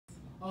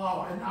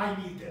Oh, and I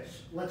need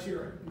this. Let's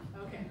hear it.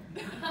 Okay.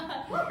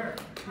 Here,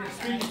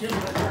 speaking to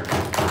me.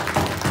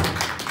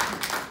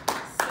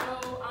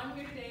 So I'm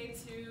here today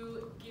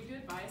to give you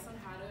advice on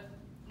how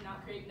to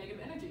not create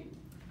negative energy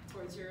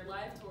towards your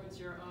life, towards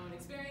your own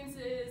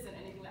experiences, and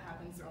anything that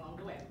happens along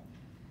the way.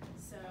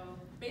 So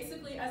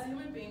basically, as a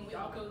human being, we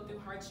all go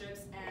through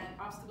hardships and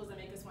obstacles that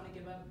make us want to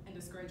give up and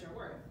discourage our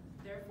worth.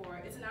 Therefore,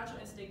 it's a natural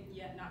instinct,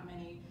 yet not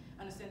many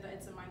understand that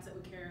it's a mindset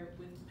we carry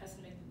with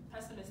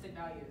pessimistic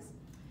values.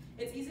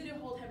 It's easy to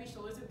hold heavy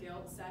shoulders of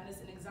guilt, sadness,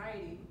 and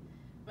anxiety,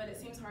 but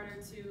it seems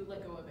harder to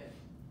let go of it.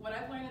 What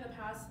I've learned in the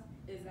past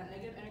is that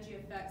negative energy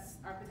affects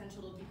our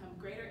potential to become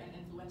greater and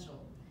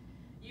influential.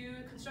 You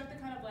construct the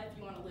kind of life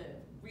you want to live.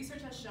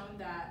 Research has shown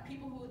that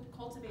people who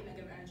cultivate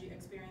negative energy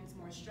experience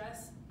more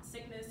stress,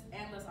 sickness,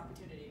 and less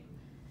opportunity.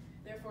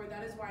 Therefore,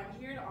 that is why I'm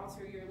here to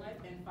alter your life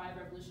in 5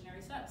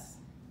 revolutionary steps.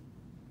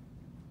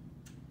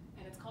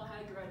 And it's called How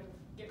to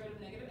Get Rid of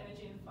Negative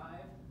Energy in 5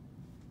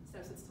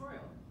 Steps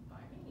tutorial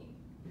by me.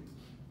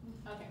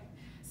 Okay,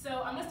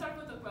 so I'm going to start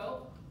with a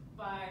quote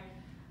by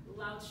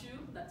Lao Tzu,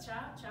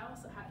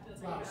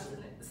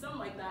 something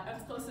like that. I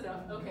was close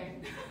enough.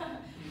 Okay.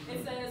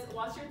 It says,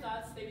 watch your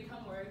thoughts, they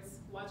become words.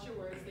 Watch your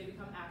words, they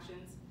become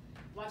actions.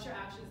 Watch your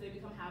actions, they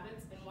become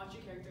habits. And watch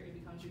your character, it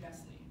becomes your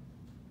destiny.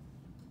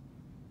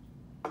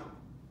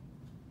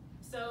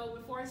 So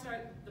before I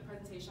start the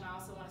presentation, I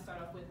also want to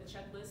start off with a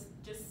checklist.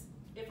 Just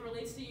if it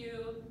relates to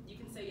you, you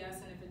can say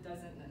yes, and if it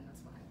doesn't, then that's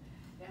fine.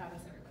 It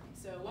happens to everybody.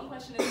 So one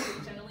question is, are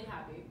you generally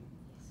happy?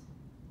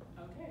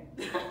 Okay.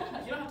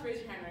 You don't have to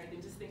raise your hand or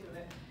anything, just think of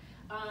it.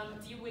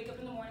 Do you wake up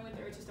in the morning with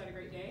the urge to start a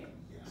great day?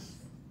 Yes.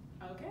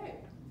 Okay.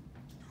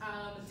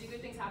 Do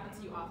good things happen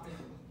to you often?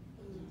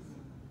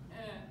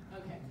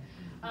 Okay.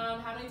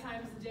 How many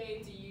times a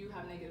day do you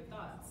have negative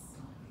thoughts?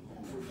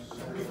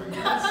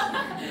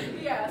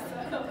 Yeah,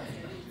 so,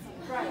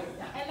 right.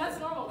 And that's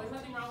normal, there's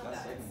nothing wrong with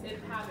that.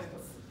 It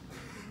happens.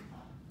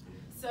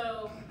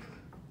 So,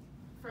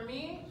 for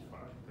me,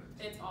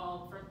 it's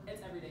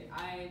every day.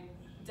 I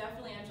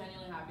definitely am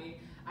genuinely happy.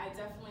 I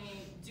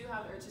definitely do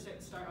have the urge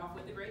to start off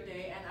with a great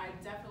day, and I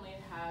definitely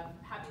have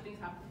happy things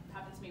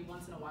happen to me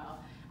once in a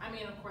while. I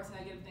mean, of course,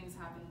 negative things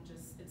happen,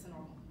 it's a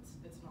normal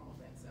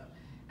thing, so.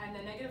 And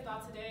the negative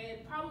thoughts a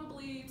day,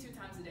 probably 2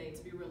 times a day,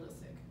 to be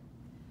realistic.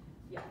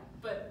 Yeah,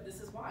 but this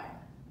is why.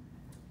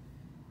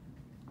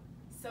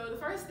 So the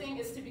first thing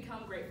is to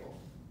become grateful.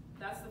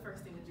 That's the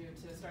first thing to do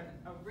to start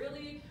a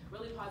really,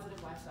 really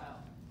positive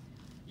lifestyle.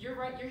 You're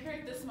right, you're here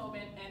at this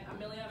moment, and a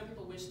million other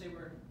people wish they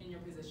were in your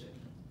position.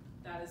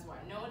 That is why.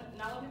 Not a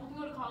lot of people can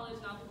go to college,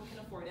 not a lot of people can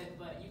afford it,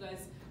 but you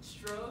guys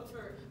strove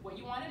for what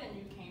you wanted and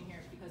you came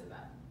here because of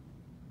that.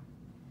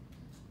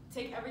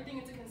 Take everything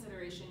into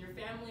consideration, your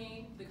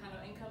family, the kind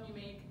of income you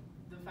make,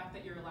 the fact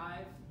that you're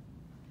alive.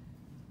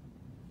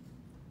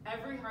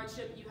 Every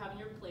hardship you have on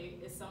your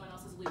plate is someone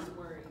else's least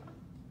worry.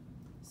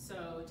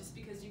 So just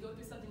because you go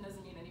through something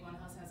doesn't mean anyone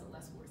else has it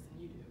less worse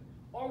than you do,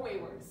 or way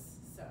worse,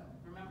 so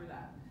remember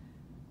that.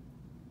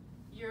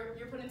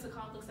 You're put into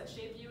conflicts that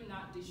shape you,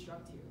 not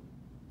destruct you.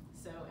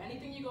 So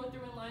anything you go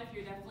through in life,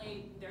 you're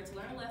definitely there to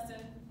learn a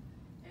lesson.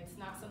 It's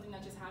not something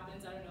that just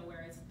happens out of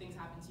nowhere, things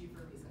happen to you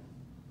for a reason.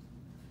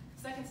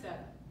 Second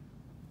step,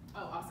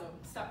 also,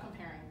 stop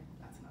comparing.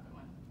 That's another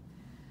one.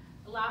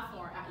 Laugh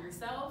more at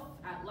yourself,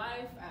 at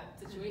life, at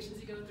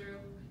situations you go through.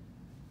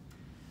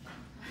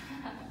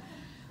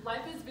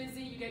 Life is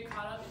busy, you get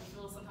caught up and you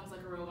feel sometimes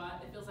like a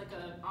robot. It feels like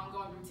an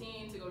ongoing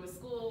routine to go to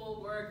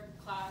school, work,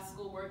 class,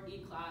 school, work,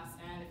 eat, class,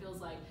 and it feels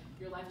like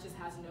your life just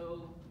has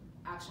no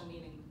actual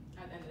meaning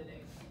at the end of the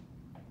day.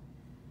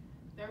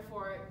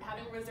 Therefore,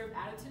 having a reserved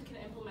attitude can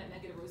implement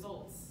negative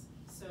results.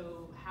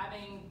 So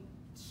having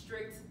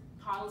strict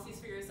policies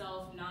for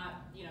yourself,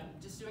 not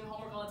just doing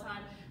homework all the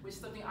time, which is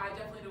something I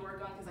definitely need to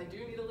work on because I do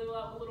need to live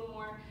out a little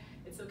more.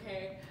 It's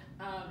okay.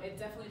 It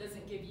definitely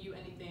doesn't give you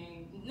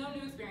anything, no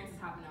new experiences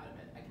happen out of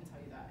it, I can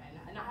tell you that.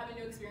 And not having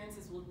new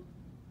experiences will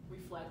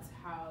reflect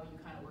how you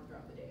kind of work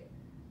throughout the day.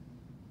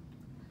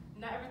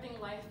 Not everything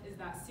in life is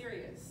that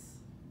serious.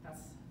 That's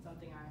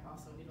something I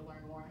also need to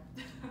learn more.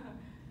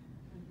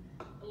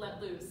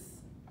 Let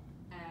loose.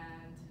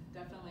 And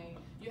definitely,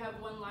 you have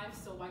one life,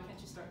 so why can't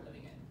you start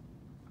living it?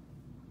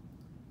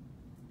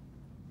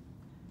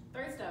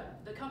 Third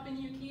step, the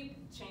company you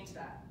keep, change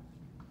that.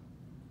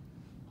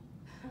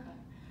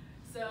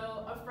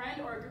 So a friend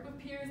or a group of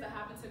peers that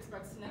happen to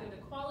express negative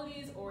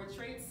qualities or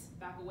traits,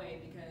 back away,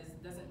 because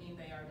it doesn't mean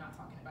they are not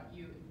talking about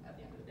you at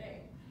the end of the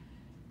day.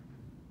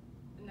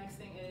 The next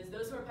thing is,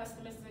 those who are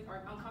pessimistic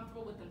are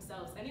uncomfortable with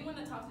themselves. Anyone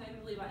that talks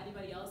negatively about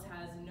anybody else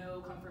has no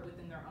comfort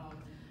within their own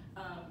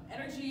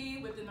energy,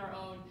 within their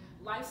own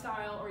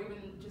lifestyle, or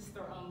even just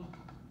their own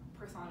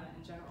persona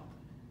in general.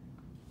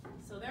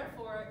 So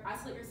therefore,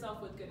 isolate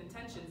yourself with good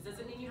intentions.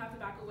 Doesn't mean you have to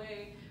back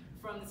away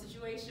from the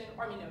situation,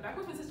 or back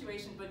away from the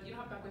situation, but you don't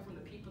have to back away from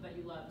the people that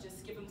you love.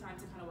 Just give them time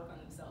to kind of work on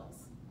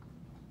themselves.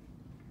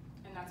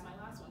 And that's my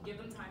last one.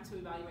 Give them time to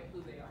evaluate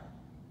who they are,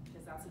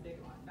 because that's a big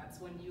one. That's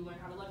when you learn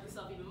how to love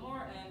yourself even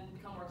more and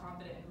become more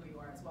confident in who you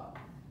are as well.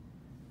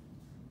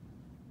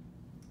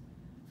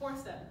 Fourth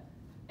step,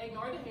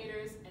 ignore the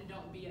haters and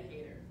don't be a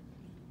hater.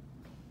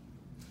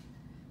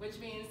 Which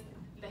means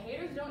the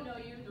haters don't know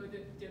you,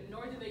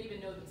 nor do they even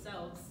know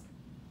themselves.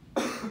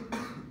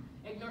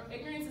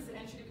 Ignorance is an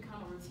entry to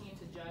become a routine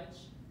to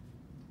judge.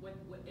 With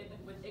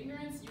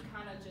ignorance, you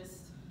kind of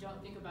just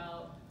don't think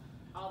about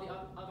all the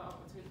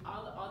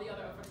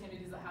other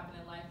opportunities that happen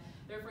in life.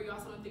 Therefore, you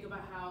also don't think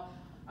about how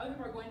other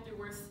people are going through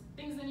worse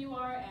things than you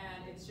are,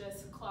 and it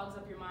just clogs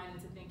up your mind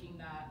into thinking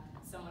that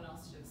someone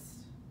else just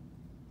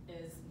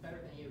is better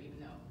than you,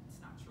 even though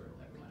it's not true.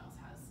 Everyone else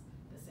has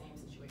the same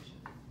situation.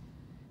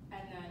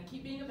 And then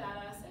keep being a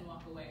badass and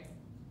walk away.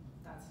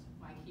 That's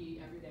my key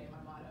every day,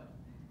 my motto.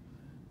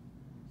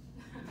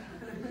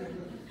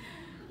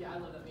 Yeah, I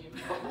love that meme.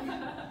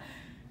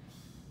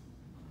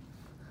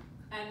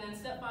 And then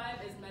step 5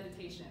 is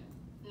meditation.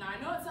 Now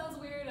I know it sounds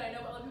weird, I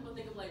know other people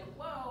think of like,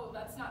 whoa,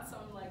 that's not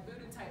some like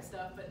voodoo type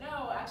stuff, but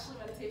no, actually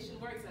meditation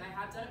works and I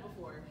have done it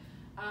before.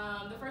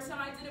 The first time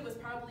I did it was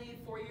probably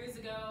 4 years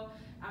ago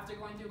after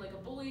going through like a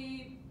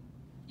bully,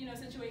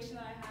 situation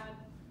that I had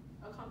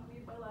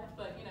accompanied by life,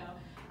 but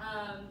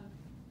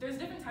there's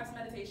different types of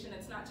meditation.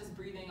 It's not just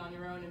breathing on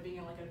your own and being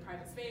in like a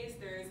private space.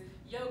 There's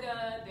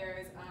yoga,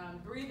 there's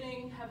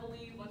breathing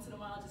heavily once in a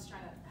while, just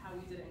trying to, how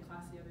we did it in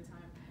class the other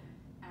time,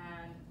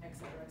 and et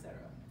cetera, et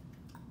cetera.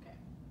 Okay.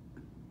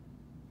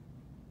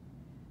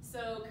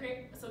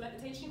 So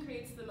meditation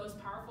creates the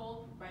most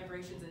powerful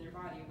vibrations in your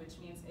body, which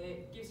means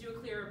it gives you a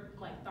clear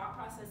thought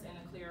process and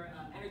a clear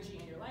energy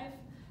in your life.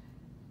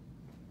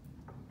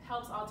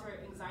 Helps alter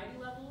anxiety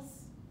levels.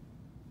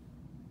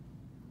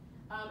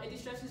 It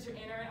de-stresses your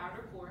inner and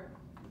outer core,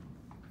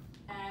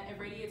 and it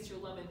radiates your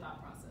love and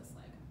thought process,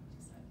 like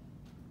you said.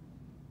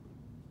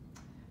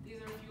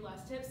 These are a few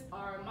last tips.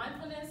 Our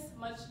mindfulness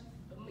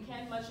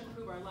can much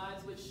improve our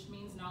lives, which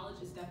means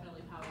knowledge is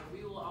definitely power.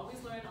 We will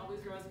always learn, always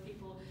grow as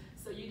people,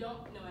 so you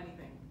don't know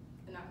anything.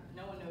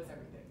 No one knows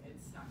everything.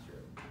 It's not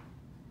true.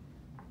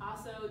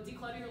 Also,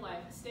 declutter your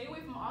life. Stay away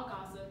from all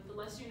gossip. The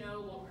less you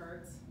know won't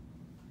hurt.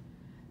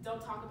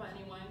 Don't talk about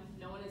anyone.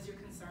 No one is your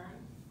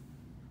concern.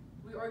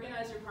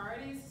 Reorganize your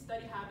priorities,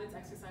 study habits,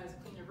 exercise,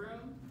 clean your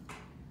room,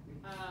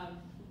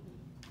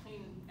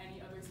 clean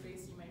any other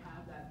space you may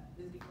have that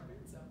is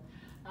decluttered. So,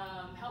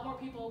 help more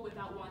people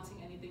without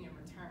wanting anything in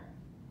return.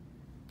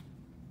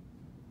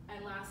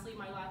 And lastly,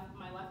 my life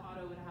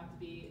motto would have to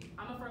be: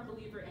 I'm a firm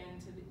believer in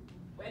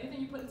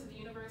anything you put into the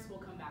universe will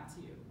come back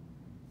to you.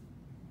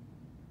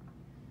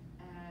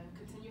 And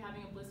continue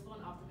having a blissful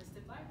and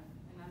optimistic life.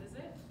 And that is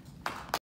it.